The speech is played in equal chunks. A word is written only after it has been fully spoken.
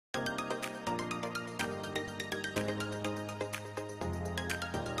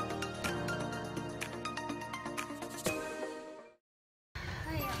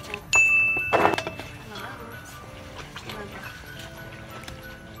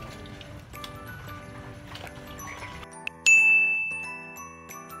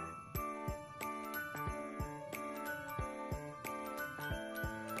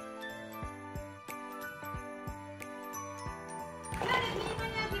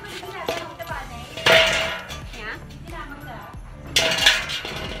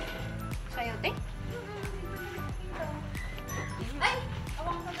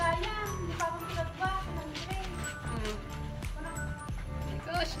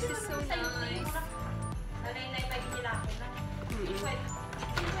This is so nice.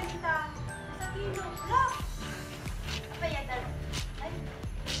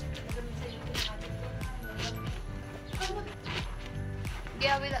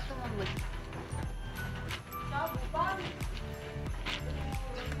 Yeah, wala tumamod.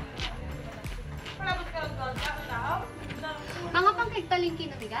 Mga pangkagtalingki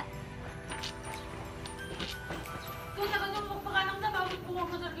na bigat? Kung nakanong magpakanang na, bakit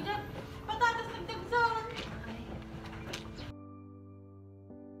pumunta sa bigat? Patatas nagtagsan!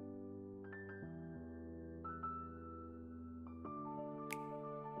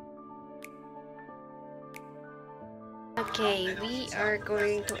 Okay, we are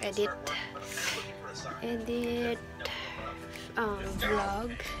going to edit vlog,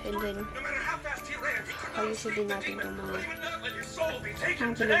 and then ayusin din natin itong mga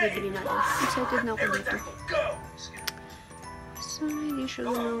pinabibili natin. Excited na ako dito. So, hindi siya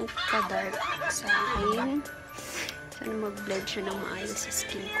ganun ka-dark sa akin. Sana mag-blend siya ng maayos sa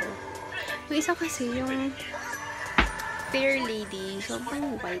skin ko. Yung isa kasi, yung Fair Lady,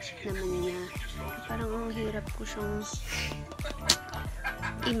 sobrang white naman niya. Parang ang hirap ko siyang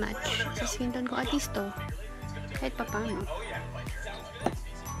i-match sa skin tone ko. At least to, kahit pa paano.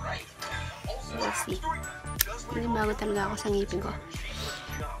 So, let's see. Bago talaga ako sa ngipin ko.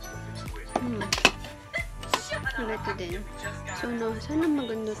 Ito din. So, no, sana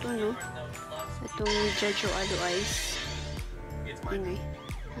maganda to, no? Itong Jeju Alo Eyes. Anyway,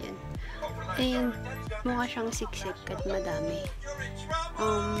 yan. And, mukha siyang siksik at madami.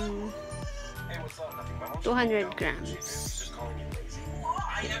 200 grams.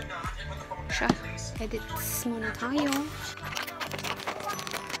 Siya. Edits muna tayo.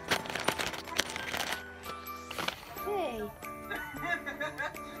 Hey!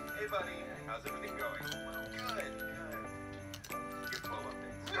 Hey buddy, how's everything going? Good, good. Your 12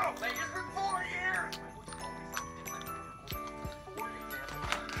 updates. No, man, it's been 4 years!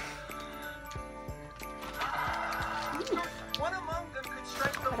 One among them could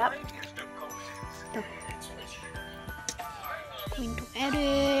strike the line here. Ito. Going to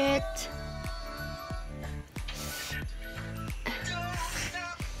edit.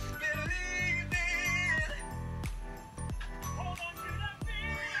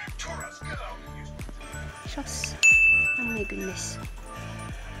 Shucks. Oh my goodness.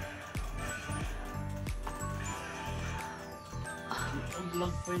 Ang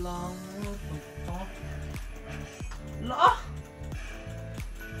vlog pa lang. La!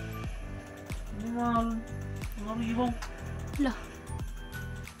 Maribong. La.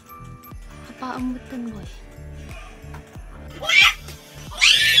 Kapaamutan mo eh.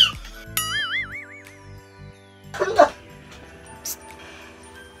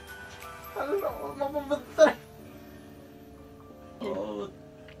 Ano na ako mapabantay? Oh.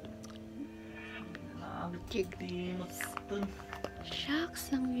 Nakakitimas dun.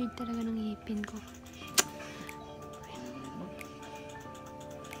 Shucks, ang weird talaga ng ngipin ko.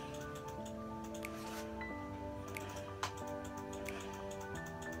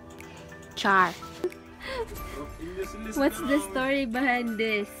 Char. What's the story behind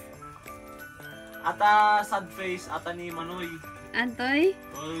this? Ata sad face, ata ni Manoy. Antoy?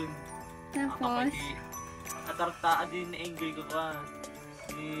 Oh. Tapos? Atarta din angry ko ka.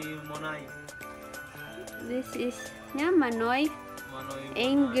 Ni Monay. This is nya Manoy. Manoy.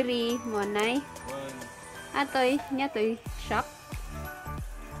 Angry Monay. Atoy, nya toy shock.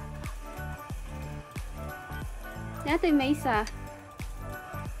 Nya toy may isa.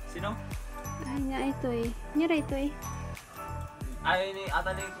 Sino? Ay, nya ito eh. Nya ra ito eh. Ay ni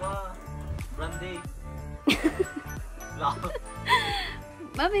ata ni ko. Brandy.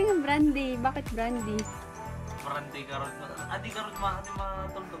 Babi nga Brandy. Bakit Brandy? Brandy karon. Adi karon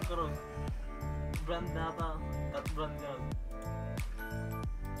matultog karon. Brand data. At brand yan.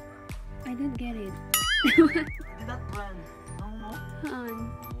 I don't get it. Di that brand. No.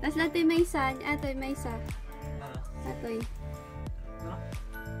 Haan. Tapos natoy may isa. Atoy may isa. Atoy.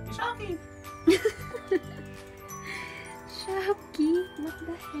 Shaky. Shaky? What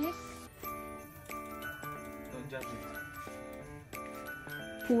the heck? Don't judge it.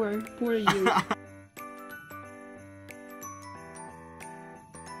 Poor you.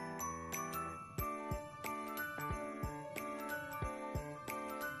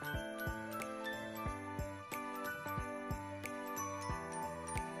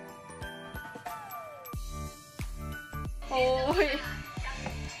 Hoy.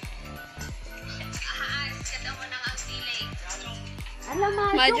 Alam mo,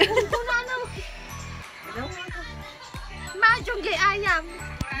 Majong gay ayam.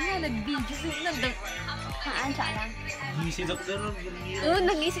 Nga nag-video. Ansa lang. Gisit ako gano'n.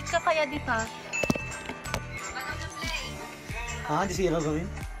 Nag-isit ka kaya di pa? Di sira gawin?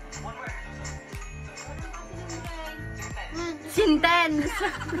 Sentence!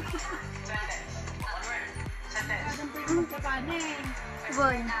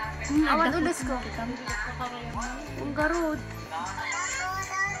 Bon. Awan ulos ko. Ang garod.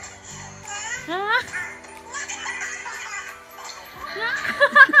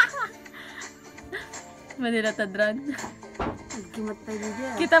 Manila tadran. Nagkimat tayo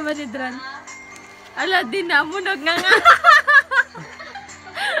dyan. Kita manidran. Ala, di na mo nagnganga.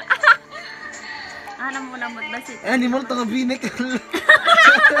 Anam mo na matbasit. Ni mo tanga binek.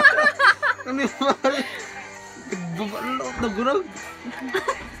 Ano mo? Babalot na gurag.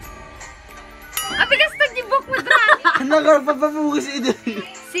 Api ka sa jibok mo dran. Nakarapapapugis ito.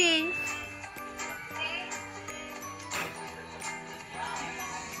 Si.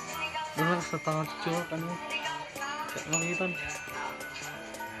 Ano sa tanga chok ano? Makita.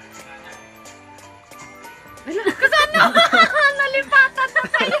 Kasano? Nalipatan na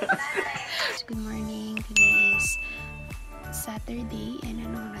kayo. Good morning. Today is Saturday. And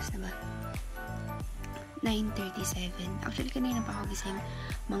anong oras na ba? 9:37. Actually, kanina pa ako gising.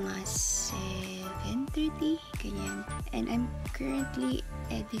 Mga 7:30. Ganyan. And I'm currently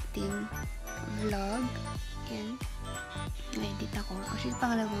editing vlog. Yan. Na-edit ako. Actually,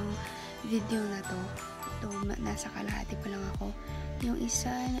 pangalawang video na to. Ito, nasa kalahati pa lang ako. Yung isa,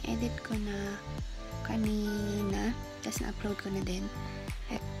 na-edit ko na kanina. Tapos na-upload ko na din.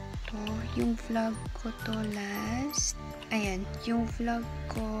 Ito, yung vlog ko to last. Ayan, yung vlog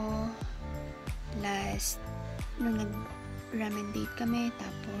ko last nung nag-ramen date kami.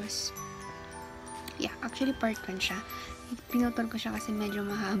 Tapos, yeah, actually part 1 siya. Pinutol ko siya kasi medyo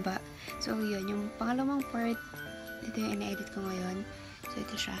mahaba. So, yun, yung pangalawang part, ito yung ina-edit ko ngayon. So,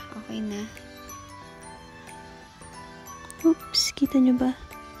 ito siya. Okay na. Oops, kita nyo ba?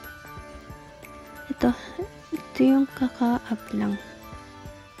 Ito yung kaka-up lang.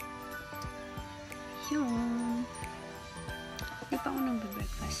 Yung hindi pa ako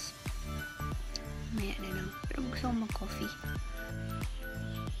nag-breakfast. Maya na lang. Pero gusto ko mag-coffee.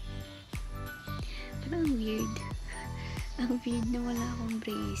 Parang weird. Ang weird na wala akong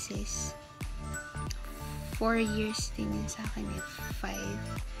braces. 4 years din yun sa akin eh. 5.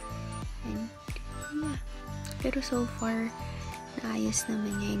 And, yeah. Pero so far, naayos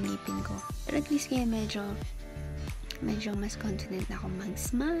naman niya yung ngipin ko. Pero at least kaya medyo mas confident na ako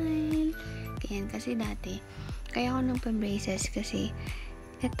mag-smile. Kaya kasi dati, kaya ako nung pa-braces kasi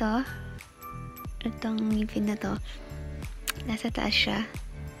itong ngipin na to, nasa taas siya.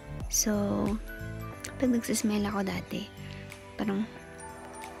 So, pag nagsismile ako dati, parang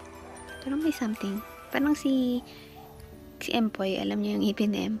may something. Parang si Empoy, alam niyo yung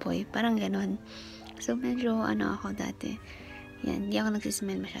ngipin ni Empoy, parang ganon. So, medyo ako dati. Yan, hindi ako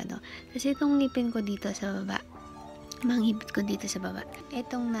nagsismile masyado. Kasi itong ngipin ko dito sa baba, mga ngipin ko dito sa baba.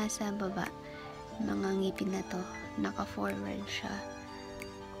 Itong nasa baba, mga ngipin na to, naka-forward siya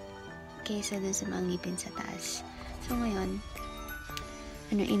kaysa dun sa mga ngipin sa taas. So, ngayon,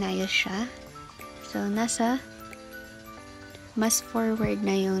 inayos siya. So, mas forward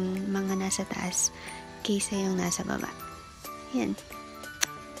na yung mga nasa taas kaysa yung nasa baba. Yan.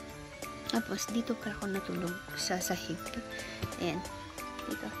 Tapos, dito pa ako natulog sa sahig. Ayan.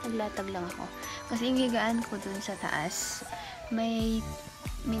 Dito. Naglatag lang ako. Kasi yung higaan ko dun sa taas, may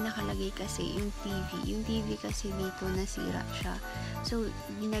nakalagay kasi yung TV. Yung TV kasi dito nasira siya. So,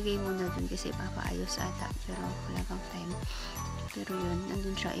 ginagay mo na dun kasi papaayos ata. Pero wala pang time. Pero yun,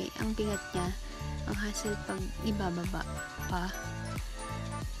 nandun siya. Ang bigat niya, ang hassle pag ibababa pa.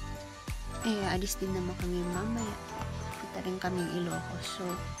 Alis din naman kami mamaya. Punta rin kaming Ilocos. So,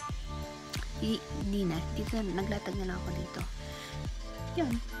 hindi na. Dito na, naglatag na lang ako dito.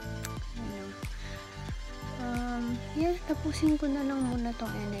 Yan. Yeah, tapusin ko na lang muna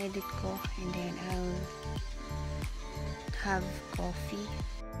tong edit ko. And then, I'll have coffee.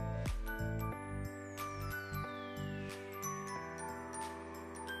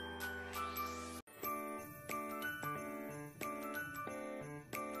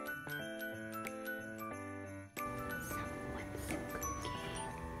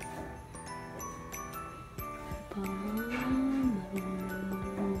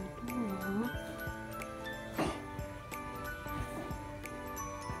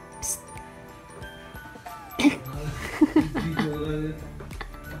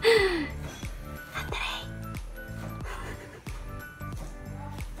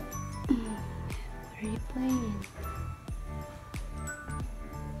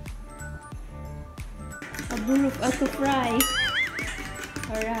 A bullock out to fry.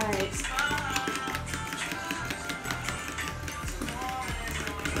 Alright.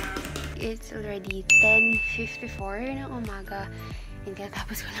 it's already 10:54 ng umaga. And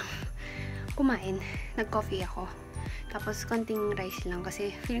tapos ko lang kumain. Nag-coffee ako. Tapos konting rice lang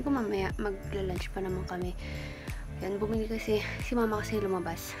kasi feeling ko mamaya magla-lunch pa naman kami. Yan, bumili kasi si mama kasi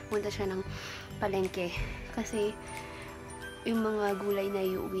lumabas. Punta siya ng palengke. Kasi yung mga gulay na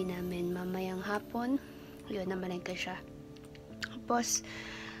iuwi namin mamayang hapon, yun, namalengke siya. Tapos,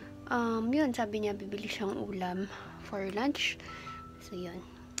 yun, sabi niya bibili siyang ulam for lunch. So, yun.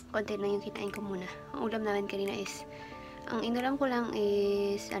 Konti lang yung kitain ko muna. Ang ulam namin kanina is, ang inulam ko lang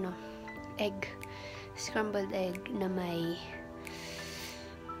is, egg. Scrambled egg na may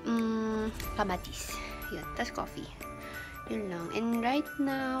kamatis. Yun. Tapos coffee. Yun lang. And right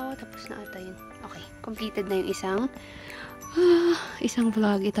now, tapos na ata yun. Okay. Completed na yung isang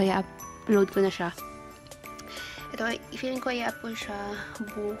vlog. Ito, i-upload ko na siya. Ito, feeling ko i-upload siya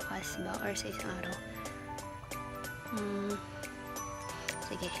bukas ba? Or sa isang araw.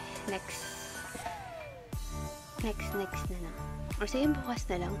 Sige. Next na lang. Or sige, bukas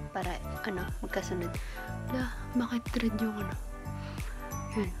na lang. Para, magkasunod. Bakit thread yung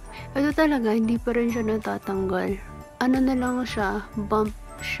Yan. Ito talaga, hindi pa rin siya natatanggal. Na lang siya, bump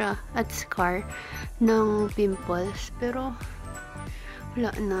siya at scar ng pimples. Pero,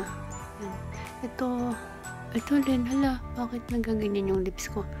 wala na. Yan. Ito din, hala, bakit nagaganyan yung lips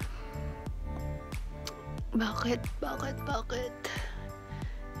ko? Bakit?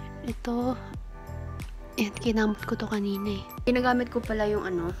 Ito, yan, kinamot ko to kanina eh. Ginagamit ko pala yung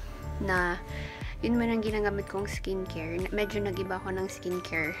yun man ang ginagamit kong skincare. Medyo nag-iba ako ng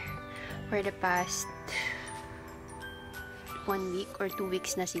skincare for the past 1 week or 2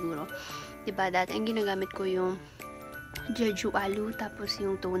 weeks na siguro. Diba, dati ang ginagamit ko yung Jeju Alu, tapos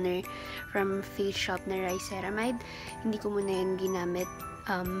yung toner from Face Shop na rice ceramide. Hindi ko muna yan ginamit.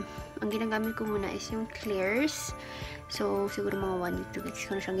 Ang ginagamit ko muna is yung Clears. So, siguro mga 1 week, 2 weeks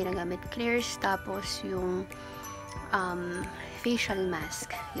ko na siyang ginagamit. Clears, tapos yung facial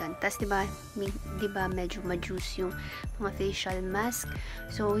mask. Yun. Tapos, diba medyo ma-juice yung mga facial mask.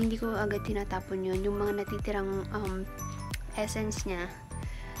 So, hindi ko agad tinatapon yun. Yung mga natitirang essence niya,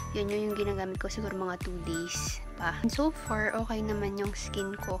 yun yung ginagamit ko siguro mga 2 days pa. And so far, okay naman yung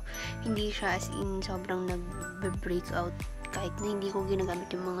skin ko. Hindi siya as in sobrang nag-breakout kahit na hindi ko ginagamit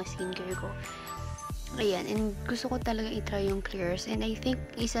yung mga skincare ko. Ayan, and gusto ko talaga i-try yung Clears, and I think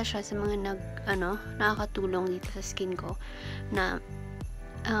isa siya sa mga nakakatulong dito sa skin ko na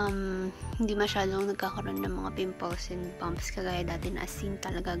hindi masyadong nagkakaroon ng mga pimples and bumps kagaya dati na as in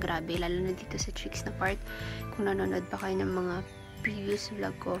talaga grabe, lalo na dito sa cheeks na part. Kung nanonood pa kayo ng mga previous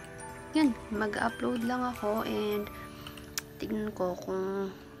vlog ko, yun, mag-upload lang ako and tignan ko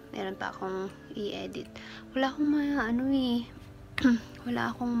kung meron pa akong i-edit. Wala akong wala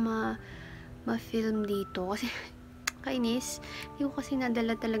akong ma-film dito kasi kainis. Hindi ko kasi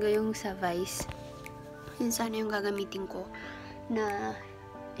nadala talaga yung sa Vice. Yun sana yung gagamitin ko na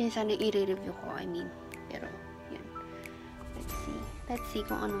yun sana i-review ko, pero yun, let's see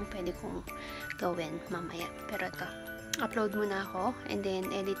kung anong pwede kong gawin mamaya. Pero ito, upload muna ako and then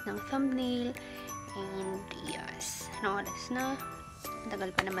edit ng thumbnail and yes, anong oras na? Tagal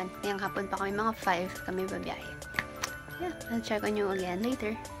pa naman. Ngayong hapon pa kami, mga 5 kami babiyahe. Yeah, I'll check on you again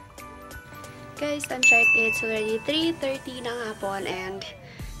later. Guys, time check, it's already 3:30 ng hapon and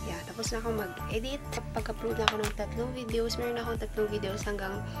yeah, tapos na akong mag-edit. Pag-upload na ako ng 3 videos. Meron na akong 3 videos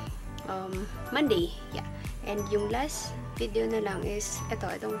hanggang Monday. Yeah. And yung last video na lang is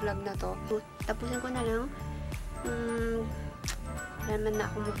itong vlog na to. Tapusin ko na lang. Wala naman na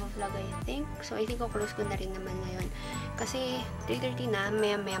akong mag-vlog, I think. So, I think close ko na rin naman ngayon. Kasi 3:30 na,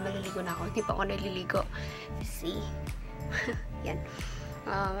 maya maliligo na ako. Hindi pa ako naliligo. See? Yan.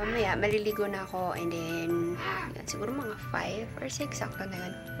 Mamaya, maliligo na ako and then, yan, siguro mga 5 or 6, sakto na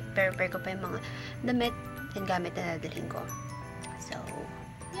yun. Prepare ko pa yung mga damit and gamit na dadalhin ko. So,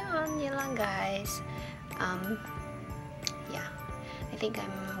 yun lang guys. Yeah. I think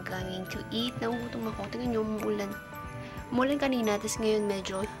I'm going to eat. Nagugutom ako. Tingnan nyo, umulan kanina, tapos ngayon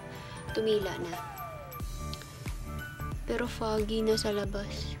medyo tumila na. Pero foggy na sa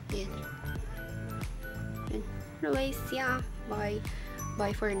labas. Yan. Anyways, yeah. Bye.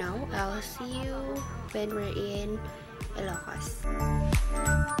 Bye for now. I'll see you when we're in Ilocos.